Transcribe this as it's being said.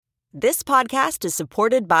This podcast is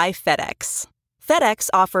supported by FedEx. FedEx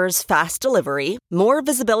offers fast delivery, more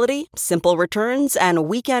visibility, simple returns, and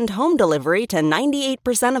weekend home delivery to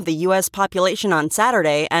 98% of the U.S. population on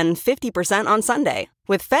Saturday and 50% on Sunday.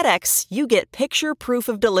 With FedEx, you get picture proof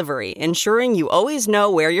of delivery, ensuring you always know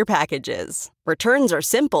where your package is. Returns are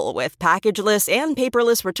simple with packageless and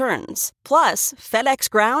paperless returns. Plus, FedEx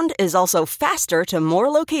Ground is also faster to more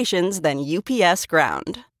locations than UPS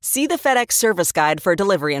Ground. See the FedEx service guide for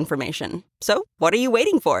delivery information. So, what are you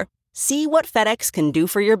waiting for? See what FedEx can do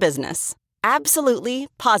for your business. Absolutely,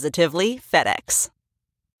 positively FedEx.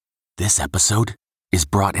 This episode is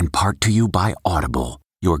brought in part to you by Audible,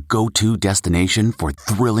 your go-to destination for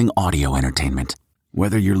thrilling audio entertainment.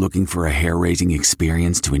 Whether you're looking for a hair-raising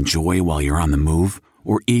experience to enjoy while you're on the move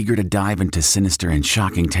or eager to dive into sinister and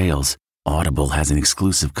shocking tales, Audible has an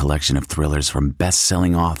exclusive collection of thrillers from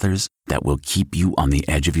best-selling authors that will keep you on the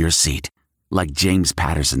edge of your seat. Like James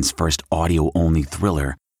Patterson's first audio-only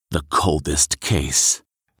thriller, The Coldest Case.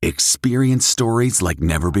 Experience stories like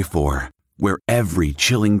never before, where every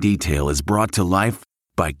chilling detail is brought to life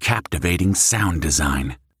by captivating sound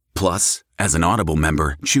design. Plus, as an Audible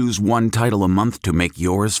member, choose one title a month to make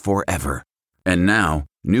yours forever. And now,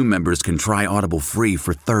 new members can try Audible free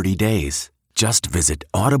for 30 days. Just visit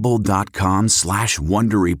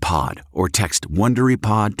audible.com/WonderyPod or text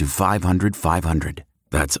WonderyPod to 500-500.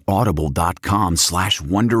 That's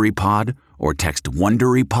audible.com/WonderyPod or text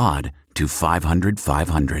WonderyPod to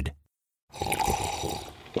 500-500.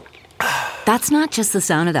 That's not just the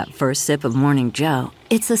sound of that first sip of Morning Joe.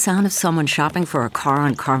 It's the sound of someone shopping for a car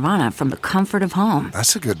on Carvana from the comfort of home.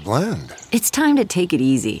 That's a good blend. It's time to take it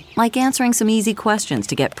easy, like answering some easy questions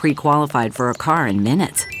to get pre-qualified for a car in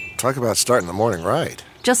minutes. Talk about starting the morning right.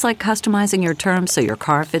 Just like customizing your terms so your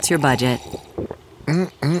car fits your budget.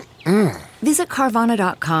 Visit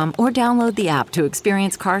Carvana.com or download the app to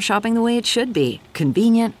experience car shopping the way it should be.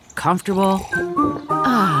 Convenient, comfortable.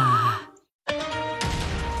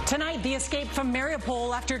 Tonight, the escape from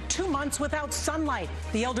Mariupol after 2 months without sunlight.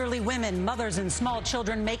 The elderly women, mothers, and small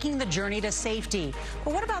children making the journey to safety.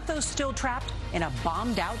 But what about those still trapped in a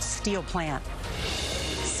bombed-out steel plant?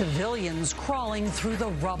 Civilians crawling through the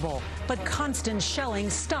rubble, but constant shelling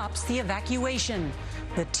stops the evacuation.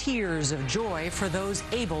 The tears of joy for those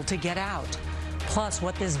able to get out. Plus,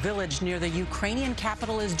 what this village near the Ukrainian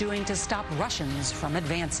capital is doing to stop Russians from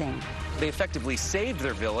advancing. They effectively saved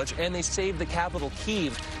their village, and they saved the capital,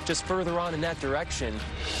 Kyiv, just further on in that direction.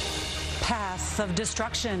 Paths of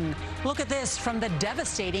destruction. Look at this from the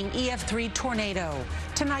devastating EF3 tornado.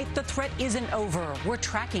 Tonight, the threat isn't over. We're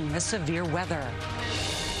tracking the severe weather.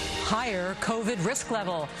 Higher COVID risk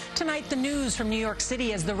level. Tonight, the news from New York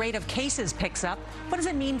City as the rate of cases picks up. What does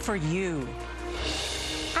it mean for you?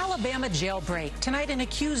 Alabama jailbreak. Tonight, an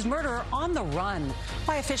accused murderer on the run.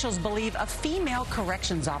 Why officials believe a female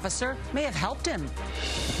corrections officer may have helped him.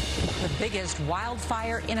 The biggest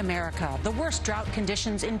wildfire in America. The worst drought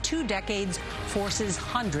conditions in 2 decades forces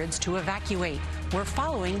hundreds to evacuate. We're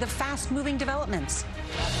following the fast-moving developments.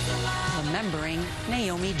 Remembering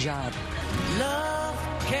Naomi Judd. Love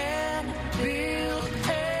can build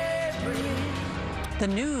a bridge. The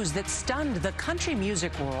news that stunned the country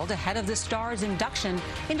music world ahead of the Stars' induction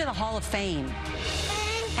into the Hall of Fame.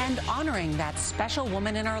 And honoring that special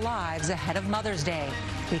woman in our lives ahead of Mother's Day.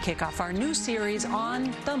 We kick off our new series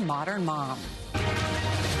on the modern mom.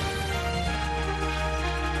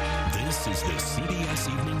 This is the CBS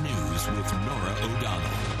Evening News with Norah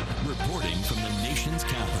O'Donnell, reporting from the nation's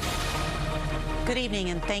capital. Good evening,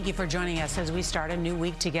 and thank you for joining us as we start a new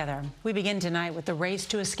week together. We begin tonight with the race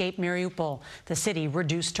to escape Mariupol, the city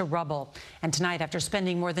reduced to rubble. And tonight, after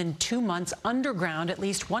spending more than 2 months underground, at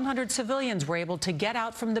least 100 civilians were able to get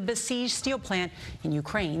out from the besieged steel plant in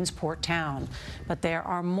Ukraine's port town. But there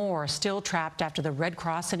are more still trapped after the Red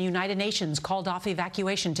Cross and United Nations called off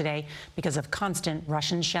evacuation today because of constant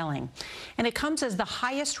Russian shelling. And it comes as the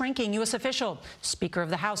highest-ranking U.S. official, Speaker of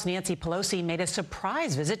the House Nancy Pelosi, made a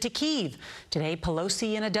surprise visit to Kyiv. Today,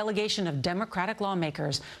 Pelosi and a delegation of Democratic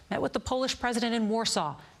lawmakers met with the Polish president in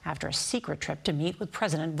Warsaw after a secret trip to meet with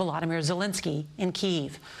President Volodymyr Zelensky in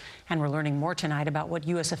Kyiv. And we're learning more tonight about what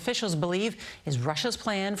U.S. officials believe is Russia's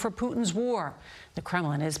plan for Putin's war. The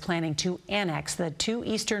Kremlin is planning to annex the 2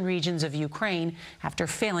 eastern regions of Ukraine after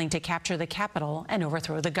failing to capture the capital and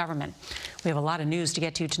overthrow the government. We have a lot of news to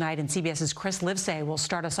get to tonight, and CBS's Chris Livesay will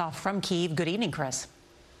start us off from Kyiv. Good evening, Chris.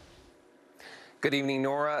 Good evening,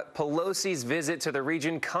 Nora. Pelosi's visit to the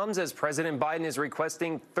region comes as President Biden is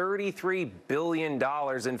requesting $33 billion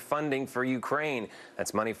in funding for Ukraine.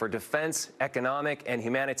 That's money for defense, economic, and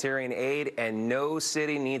humanitarian aid, and no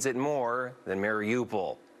city needs it more than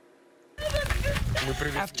Mariupol.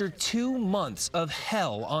 After 2 months of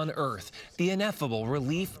hell on Earth, the ineffable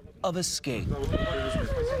relief of escape.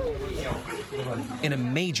 In a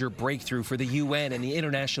major breakthrough for the UN and the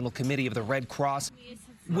International Committee of the Red Cross,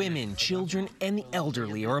 women, children, and the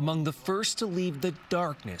elderly are among the first to leave the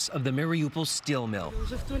darkness of the Mariupol steel mill.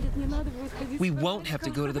 We won't have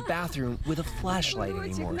to go to the bathroom with a flashlight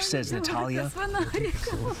anymore, says Natalia.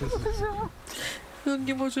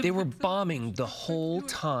 They were bombing the whole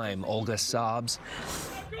time, Olga sobs.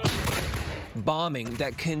 Bombing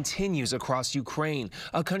that continues across Ukraine,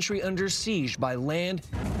 a country under siege by land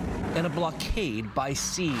and a blockade by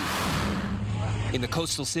sea. In the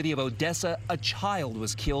coastal city of Odessa, a child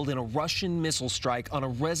was killed in a Russian missile strike on a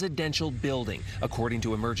residential building, according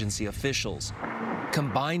to emergency officials.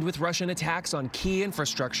 Combined with Russian attacks on key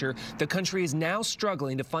infrastructure, the country is now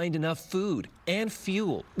struggling to find enough food and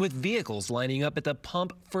fuel, with vehicles lining up at the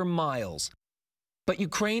pump for miles. But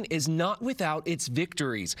Ukraine is not without its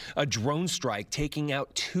victories, a drone strike taking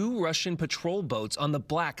out 2 Russian patrol boats on the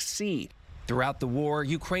Black Sea. Throughout the war,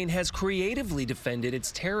 Ukraine has creatively defended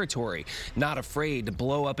its territory, not afraid to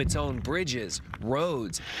blow up its own bridges,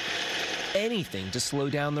 roads, anything to slow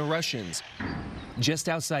down the Russians. Just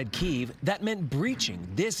outside Kyiv, that meant breaching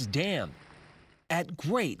this dam at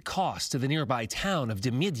great cost to the nearby town of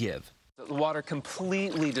Demidyev. The water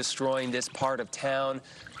completely destroying this part of town,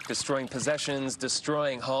 destroying possessions,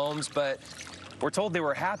 destroying homes, but we're told they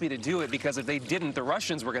were happy to do it because if they didn't, the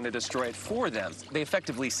Russians were going to destroy it for them. They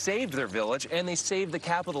effectively saved their village, and they saved the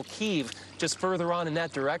capital, Kyiv, just further on in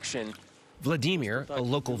that direction. Vladimir, a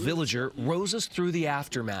local villager, rose us through the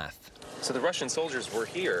aftermath. So the Russian soldiers were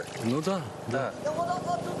here.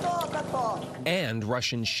 And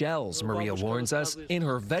Russian shells, Maria warns us, in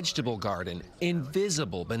her vegetable garden,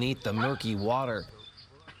 invisible beneath the murky water.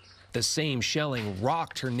 The same shelling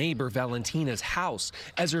rocked her neighbor Valentina's house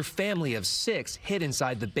as her family of 6 hid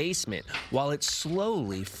inside the basement while it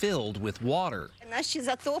slowly filled with water.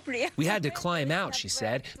 We had to climb out, she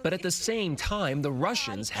said, but at the same time, the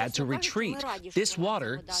Russians had to retreat. This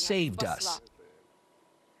water saved us.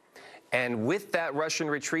 And with that Russian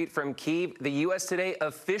retreat from Kyiv, the U.S. today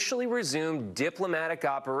officially resumed diplomatic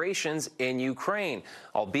operations in Ukraine,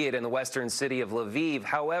 albeit in the western city of Lviv.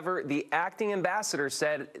 However, the acting ambassador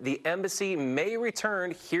said the embassy may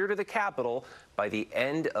return here to the capital by the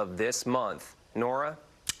end of this month. Nora?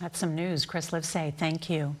 That's some news. Chris Livesay, thank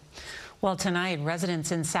you. Well, tonight,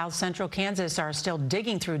 residents in south central Kansas are still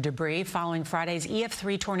digging through debris following Friday's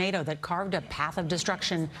EF3 tornado that carved a path of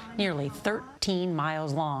destruction nearly 13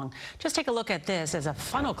 miles long. Just take a look at this as a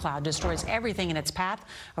funnel cloud destroys everything in its path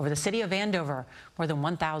over the city of Andover. More than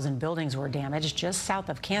 1,000 buildings were damaged. Just south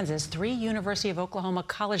of Kansas, 3 University of Oklahoma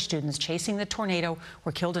college students chasing the tornado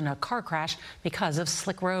were killed in a car crash because of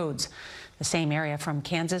slick roads. The same area from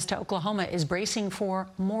Kansas to Oklahoma is bracing for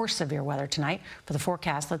more severe weather tonight. For the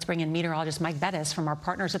forecast, let's bring in meteorologist Mike Bettis from our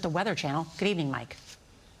partners at the Weather Channel. Good evening, Mike.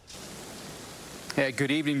 Yeah,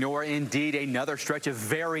 good evening, Nora. Indeed, another stretch of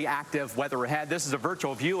very active weather ahead. This is a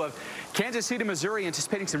virtual view of Kansas City, Missouri,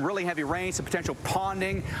 anticipating some really heavy rain, some potential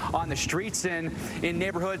ponding on the streets and in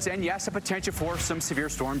neighborhoods, and yes, a potential for some severe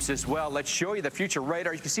storms as well. Let's show you the future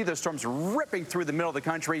radar. You can see those storms ripping through the middle of the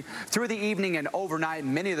country through the evening and overnight.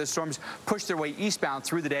 Many of the storms push their way eastbound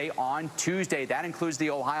through the day on Tuesday. That includes the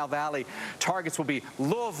Ohio Valley. Targets will be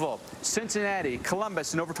Louisville, Cincinnati,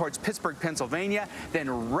 Columbus, and over towards Pittsburgh, Pennsylvania,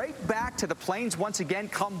 then right back to the plains once again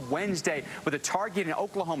come Wednesday with a target in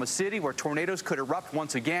Oklahoma City where tornadoes could erupt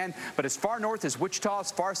once again. But as far north as Wichita,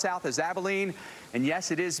 as far south as Abilene, and yes,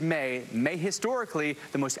 it is May historically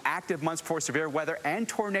the most active months for severe weather and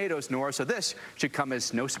tornadoes, Nora, so this should come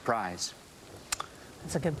as no surprise.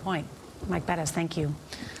 That's a good point. Mike Bettis, thank you.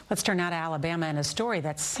 Let's turn now to Alabama and a story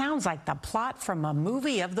that sounds like the plot from a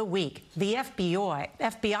movie of the week. The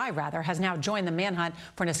FBI has now joined the manhunt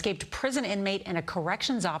for an escaped prison inmate and a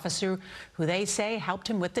corrections officer who they say helped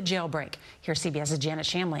him with the jailbreak. Here's CBS's Janet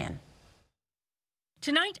Shamlian.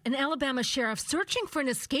 Tonight, an Alabama sheriff searching for an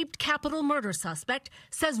escaped capital murder suspect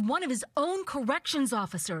says one of his own corrections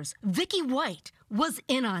officers, Vicky White, was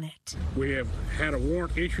in on it. We have had a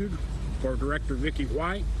warrant issued for Director Vicky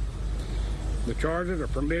White. The charges are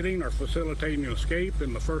permitting or facilitating an escape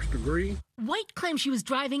in the first degree. White claims she was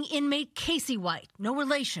driving inmate Casey White, no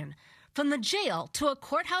relation, from the jail to a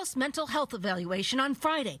courthouse mental health evaluation on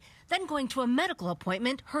Friday, then going to a medical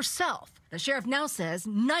appointment herself. The sheriff now says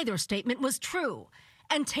neither statement was true.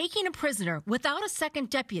 And taking a prisoner without a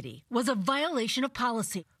second deputy was a violation of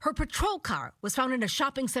policy. Her patrol car was found in a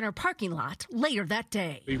shopping center parking lot later that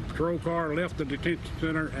day. The patrol car left the detention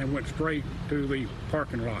center and went straight to the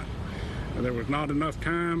parking lot. There was not enough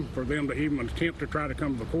time for them to even attempt to try to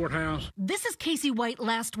come to the courthouse. This is Casey White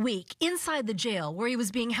last week inside the jail where he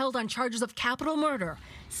was being held on charges of capital murder,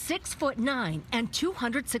 6'9" and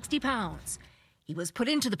 260 pounds. He was put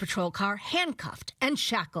into the patrol car, handcuffed and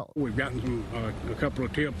shackled. We've gotten a couple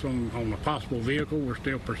of tips on a possible vehicle. We're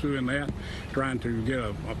still pursuing that, trying to get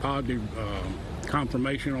a positive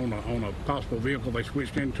confirmation on a possible vehicle they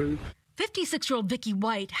switched into. 56-year-old Vicky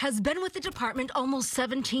White has been with the department almost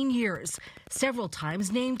 17 years, several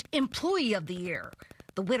times named Employee of the Year.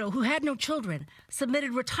 The widow, who had no children,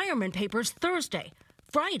 submitted retirement papers Thursday.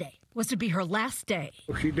 Friday was to be her last day.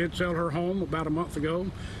 She did sell her home about a month ago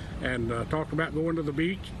and talked about going to the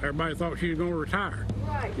beach. Everybody thought she was going to retire.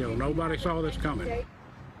 Right. Nobody saw this coming.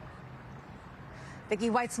 Vicky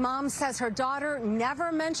White's mom says her daughter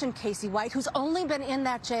never mentioned Casey White, who's only been in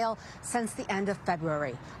that jail since the end of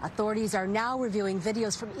February. Authorities are now reviewing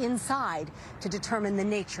videos from inside to determine the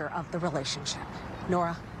nature of the relationship.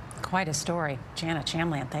 Nora. Quite a story. Jana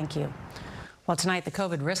Chamlian, thank you. Well, tonight, the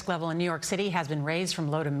COVID risk level in New York City has been raised from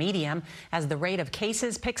low to medium as the rate of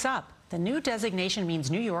cases picks up. The new designation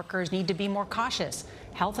means New Yorkers need to be more cautious.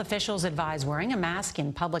 Health officials advise wearing a mask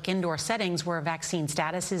in public indoor settings where vaccine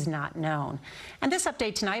status is not known. And this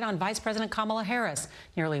update tonight on Vice President Kamala Harris.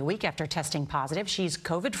 Nearly a week after testing positive, she's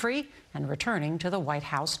COVID-free and returning to the White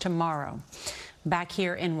House tomorrow. Back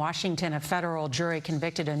here in Washington, a federal jury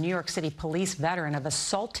convicted a New York City police veteran of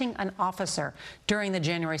assaulting an officer during the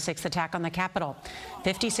January 6th attack on the Capitol.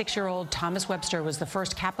 56-year-old Thomas Webster was the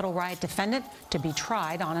first Capitol riot defendant to be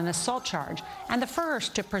tried on an assault charge and the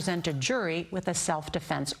first to present a jury with a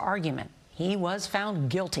self-defense argument. He was found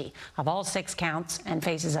guilty of all 6 counts and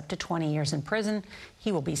faces up to 20 years in prison.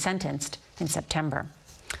 He will be sentenced in September.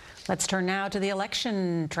 Let's turn now to the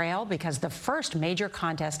election trail because the first major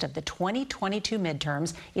contest of the 2022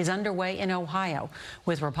 midterms is underway in Ohio,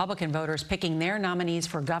 with Republican voters picking their nominees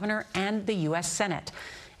for governor and the U.S. Senate.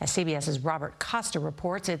 As CBS's Robert Costa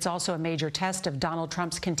reports, it's also a major test of Donald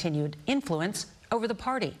Trump's continued influence over the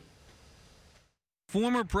party.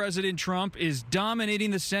 Former President Trump is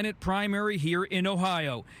dominating the Senate primary here in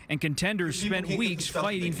Ohio, and contenders spent weeks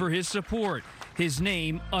fighting for his support. His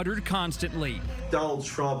name uttered constantly. Donald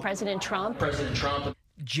Trump. President Trump. President Trump.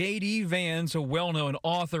 J.D. Vance, a well-known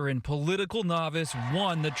author and political novice,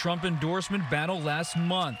 won the Trump endorsement battle last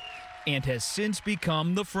month and has since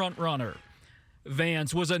become the frontrunner.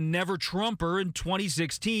 Vance was a never-Trumper in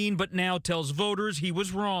 2016, but now tells voters he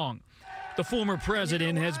was wrong. The former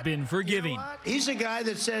president has been forgiving. He's a guy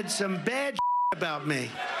that said some bad about me.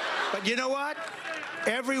 But you know what?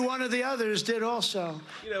 Every one of the others did also.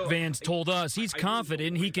 Vance told us he's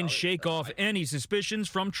confident he can shake off any suspicions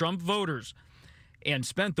from Trump voters and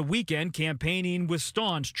spent the weekend campaigning with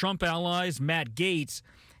staunch Trump allies Matt Gaetz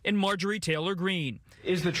and Marjorie Taylor Greene.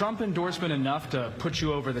 Is the Trump endorsement enough to put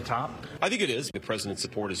you over the top? I think it is. The president's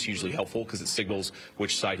support is hugely helpful because it signals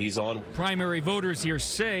which side he's on. Primary voters here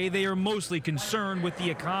say they are mostly concerned with the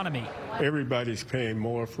economy. Everybody's paying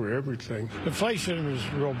more for everything. Inflation is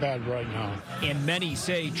real bad right now. And many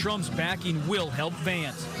say Trump's backing will help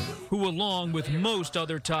Vance, who, along with most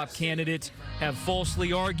other top candidates, have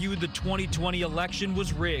falsely argued the 2020 election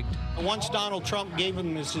was rigged. Once Donald Trump gave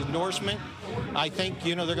him his endorsement, I think,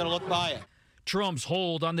 they're going to look by it. Trump's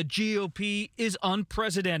hold on the GOP is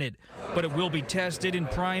unprecedented, but it will be tested in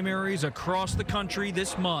primaries across the country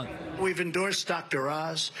this month. We've endorsed Dr.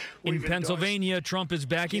 Oz. In Pennsylvania, Trump is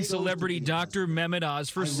backing celebrity Dr. Mehmet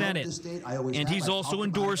Oz for Senate. And he's also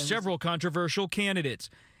endorsed several controversial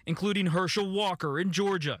candidates, including Herschel Walker in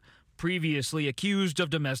Georgia, previously accused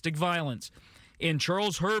of domestic violence, and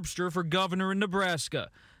Charles Herbster for governor in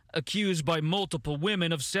Nebraska, accused by multiple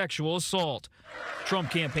women of sexual assault. Trump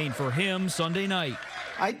campaigned for him Sunday night.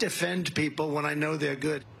 I defend people when I know they're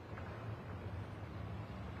good.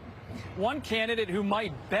 One candidate who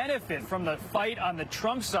might benefit from the fight on the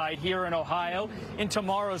Trump side here in Ohio in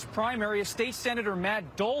tomorrow's primary is State Senator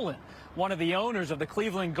Matt Dolan, one of the owners of the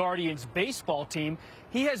Cleveland Guardians baseball team.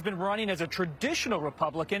 He has been running as a traditional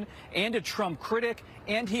Republican and a Trump critic,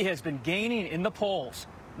 and he has been gaining in the polls.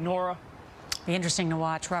 Nora. Be interesting to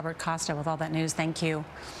watch. Robert Costa with all that news. Thank you.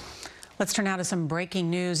 Let's turn now to some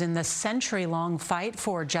breaking news. In the century-long fight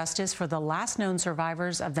for justice for the last known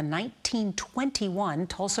survivors of the 1921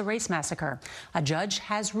 Tulsa Race Massacre, a judge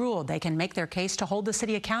has ruled they can make their case to hold the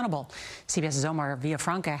city accountable. CBS's Omar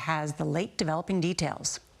Villafranca has the late developing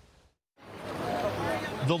details.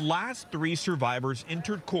 The last 3 survivors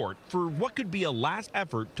entered court for what could be a last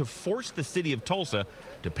effort to force the city of Tulsa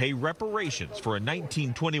to pay reparations for a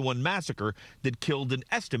 1921 massacre that killed an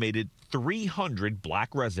estimated 300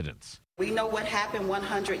 black residents. We know what happened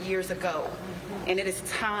 100 years ago, and it is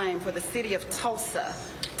time for the city of Tulsa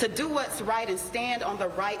to do what's right and stand on the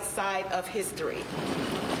right side of history.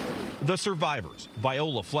 The survivors,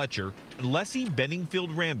 Viola Fletcher, Leslie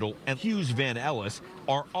Benningfield Randall, and Hughes Van Ellis,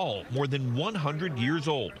 are all more than 100 years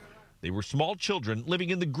old. They were small children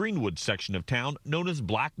living in the Greenwood section of town known as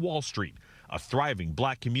Black Wall Street, a thriving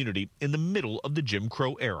black community in the middle of the Jim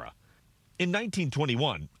Crow era. In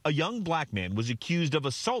 1921, a young black man was accused of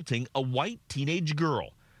assaulting a white teenage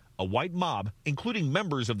girl. A white mob, including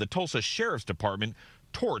members of the Tulsa Sheriff's Department,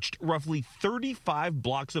 torched roughly 35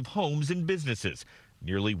 blocks of homes and businesses,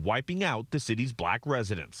 nearly wiping out the city's black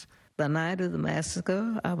residents. The night of the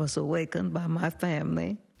massacre, I was awakened by my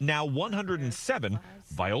family. Now 107,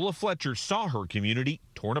 Viola Fletcher saw her community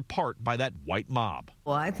torn apart by that white mob.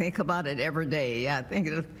 Well, I think about it every day. I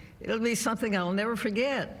think it'll be something I'll never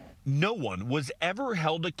forget. No one was ever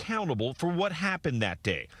held accountable for what happened that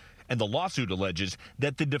day. And the lawsuit alleges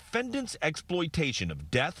that the defendants' exploitation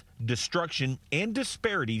of death, destruction, and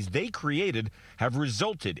disparities they created have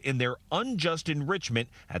resulted in their unjust enrichment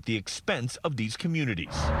at the expense of these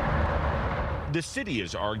communities. The city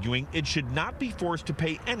is arguing it should not be forced to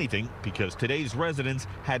pay anything because today's residents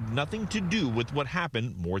had nothing to do with what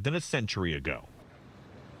happened more than a century ago.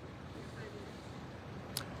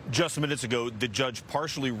 Just minutes ago, the judge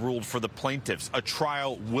partially ruled for the plaintiffs. A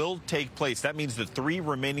trial will take place. That means the 3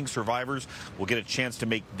 remaining survivors will get a chance to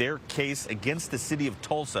make their case against the city of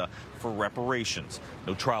Tulsa for reparations.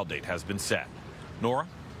 No trial date has been set. Nora?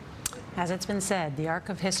 As it's been said, the arc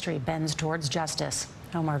of history bends towards justice.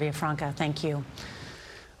 Omar Villafranca, thank you.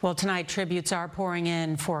 Well, tonight, tributes are pouring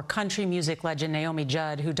in for country music legend Naomi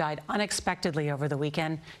Judd, who died unexpectedly over the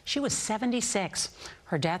weekend. She was 76.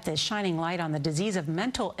 Her death is shining light on the disease of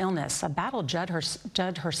mental illness, a battle Judd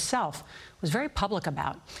herself was very public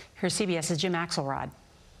about. Here's CBS's Jim Axelrod.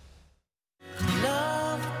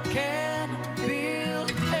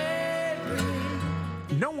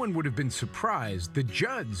 No one would have been surprised the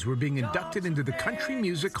Judds were being inducted into the Country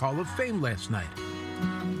Music Hall of Fame last night.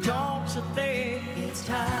 Don't you think it's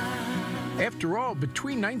time? After all,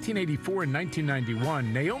 between 1984 and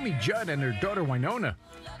 1991, Naomi Judd and her daughter Wynonna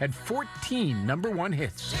had 14 #1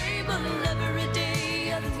 hits.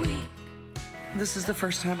 This is the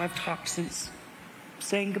first time I've talked since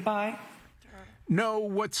saying goodbye. No,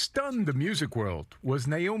 what stunned the music world was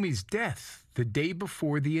Naomi's death the day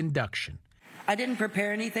before the induction. I didn't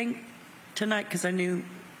prepare anything tonight because I knew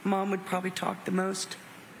Mom would probably talk the most.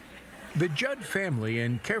 The Judd family,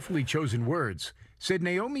 in carefully chosen words, said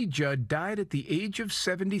Naomi Judd died at the age of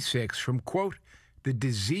 76 from, quote, the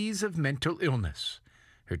disease of mental illness.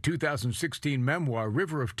 Her 2016 memoir,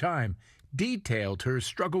 River of Time, detailed her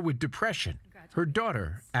struggle with depression. Her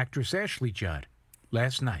daughter, actress Ashley Judd,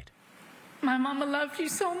 last night. My mama loved you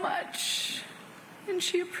so much, and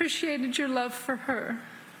she appreciated your love for her.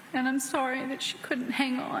 And I'm sorry that she couldn't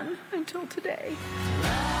hang on until today.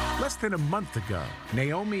 Less than a month ago,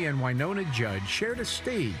 Naomi and Wynonna Judd shared a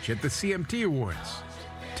stage at the CMT Awards.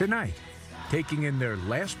 Tonight, taking in their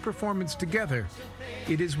last performance together,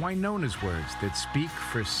 it is Wynonna's words that speak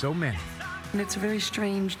for so many. And it's a very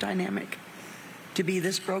strange dynamic to be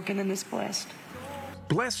this broken and this blessed.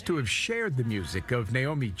 Blessed to have shared the music of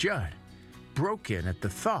Naomi Judd, broken at the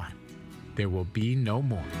thought there will be no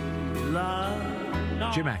more.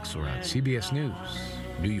 Jim Axelrod, CBS News,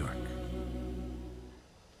 New York.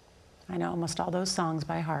 I know almost all those songs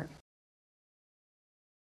by heart.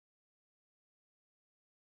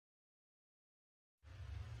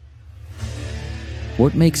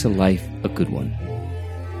 What makes a life a good one?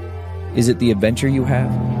 Is it the adventure you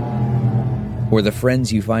have? Or the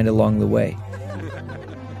friends you find along the way?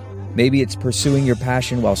 Maybe it's pursuing your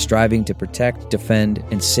passion while striving to protect, defend,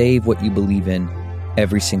 and save what you believe in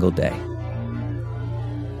every single day.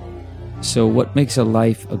 So what makes a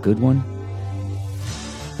life a good one?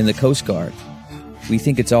 In the Coast Guard, we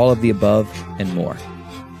think it's all of the above and more.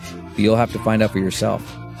 But you'll have to find out for yourself.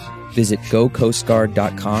 Visit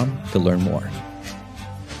gocoastguard.com to learn more.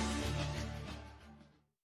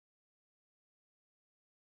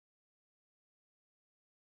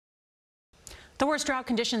 The worst drought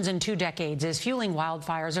conditions in 2 decades is fueling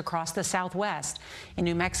wildfires across the Southwest. In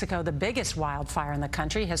New Mexico, the biggest wildfire in the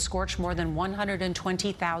country has scorched more than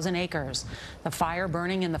 120,000 acres. The fire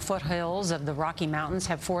burning in the foothills of the Rocky Mountains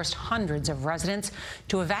have forced hundreds of residents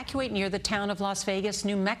to evacuate near the town of Las Vegas,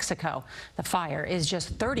 New Mexico. The fire is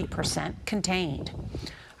just 30% contained.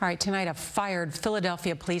 All right, tonight a fired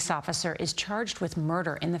Philadelphia police officer is charged with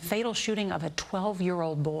murder in the fatal shooting of a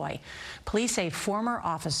 12-year-old boy. Police say former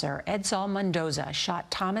officer Edsal Mendoza shot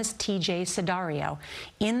Thomas T.J. Sedario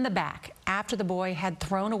in the back after the boy had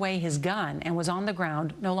thrown away his gun and was on the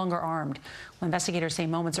ground, no longer armed. Well, investigators say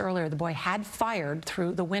moments earlier the boy had fired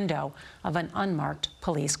through the window of an unmarked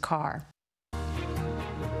police car.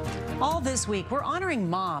 All this week, we're honoring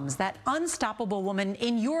moms, that unstoppable woman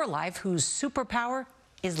in your life whose superpower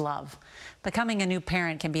is love. Becoming a new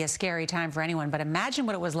parent can be a scary time for anyone, but imagine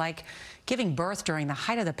what it was like giving birth during the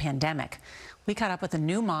height of the pandemic. We caught up with a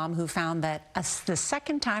new mom who found that the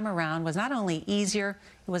second time around was not only easier,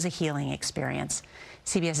 it was a healing experience.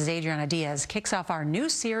 CBS's Adriana Diaz kicks off our new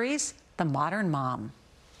series, The Modern Mom.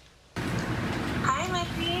 Hi,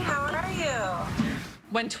 Mikey. How are you?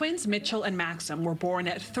 When twins Mitchell and Maxim were born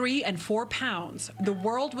at 3 and 4 pounds, the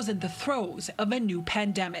world was in the throes of a new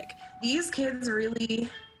pandemic. These kids really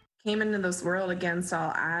came into this world against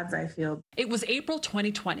all odds, I feel. It was April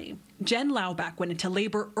 2020. Jen Laubach went into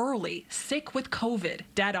labor early, sick with COVID.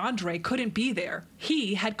 Dad Andre couldn't be there.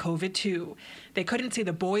 He had COVID too. They couldn't see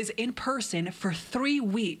the boys in person for 3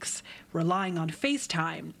 weeks, relying on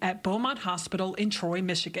FaceTime at Beaumont Hospital in Troy,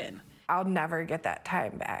 Michigan. I'll never get that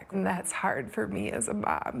time back. And that's hard for me as a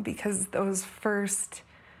mom because those first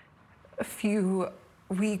few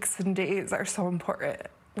weeks and days are so important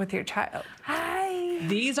with your child. Hi.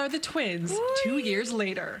 These are the twins 2 years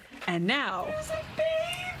later. And now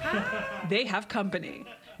they have company.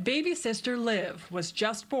 Baby sister Liv was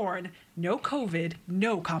just born. No COVID,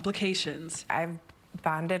 no complications. I've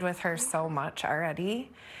bonded with her so much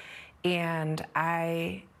already, and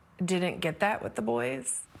I didn't get that with the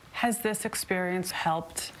boys. Has this experience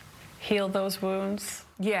helped heal those wounds?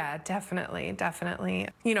 Yeah, definitely.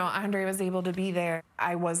 You know, Andre was able to be there.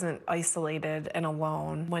 I wasn't isolated and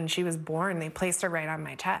alone. When she was born, they placed her right on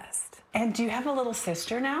my chest. And do you have a little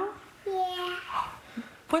sister now? Yeah.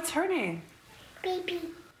 What's her name? Baby.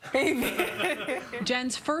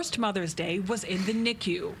 Jen's first Mother's Day was in the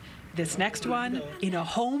NICU. This next one in a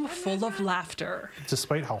home full of laughter.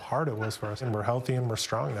 Despite how hard it was for us, and we're healthy and we're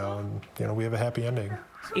strong now, and we have a happy ending.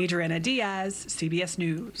 Adriana Diaz, CBS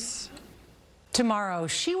News. Tomorrow,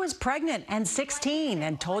 she was pregnant and 16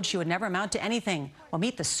 and told she would never amount to anything. We'll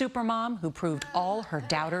meet the supermom who proved all her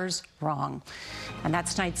doubters wrong. And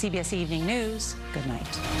that's tonight's CBS Evening News. Good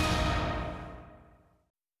night.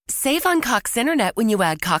 Save on Cox Internet when you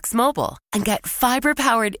add Cox Mobile and get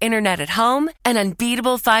fiber-powered internet at home and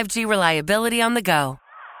unbeatable 5G reliability on the go.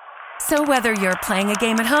 So whether you're playing a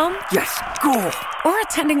game at home, yes, cool, or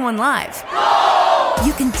attending one live,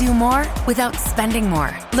 you can do more without spending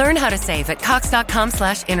more. Learn how to save at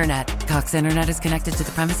cox.com/internet. Cox Internet is connected to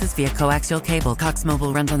the premises via coaxial cable. Cox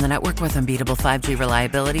Mobile runs on the network with unbeatable 5G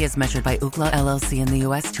reliability as measured by Ookla LLC in the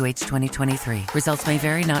U.S. 2H 2023. Results may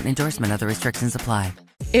vary, not an endorsement. Other restrictions apply.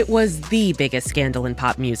 It was the biggest scandal in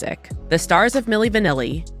pop music. The stars of Milli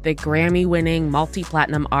Vanilli, the Grammy-winning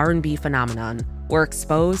multi-platinum R&B phenomenon, were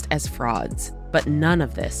exposed as frauds. But none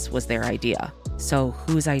of this was their idea. So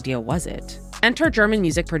whose idea was it? Enter German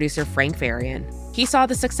music producer Frank Farian. He saw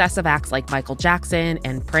the success of acts like Michael Jackson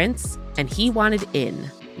and Prince, and he wanted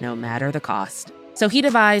in, no matter the cost. So he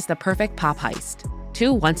devised the perfect pop heist.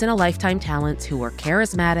 Two once-in-a-lifetime talents who were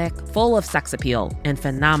charismatic, full of sex appeal, and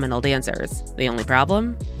phenomenal dancers. The only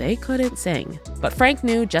problem? They couldn't sing. But Frank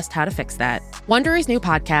knew just how to fix that. Wondery's new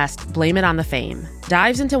podcast, Blame It on the Fame,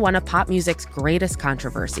 dives into one of pop music's greatest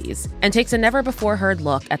controversies and takes a never-before-heard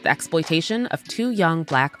look at the exploitation of two young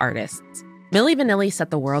Black artists. Milli Vanilli set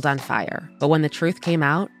the world on fire, but when the truth came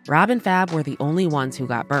out, Rob and Fab were the only ones who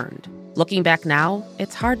got burned. Looking back now,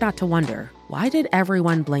 it's hard not to wonder, why did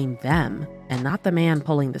everyone blame them and not the man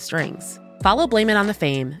pulling the strings? Follow Blame It on the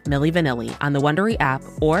Fame, Milli Vanilli, on the Wondery app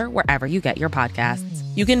or wherever you get your podcasts.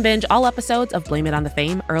 You can binge all episodes of Blame It on the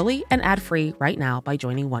Fame early and ad-free right now by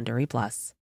joining Wondery Plus.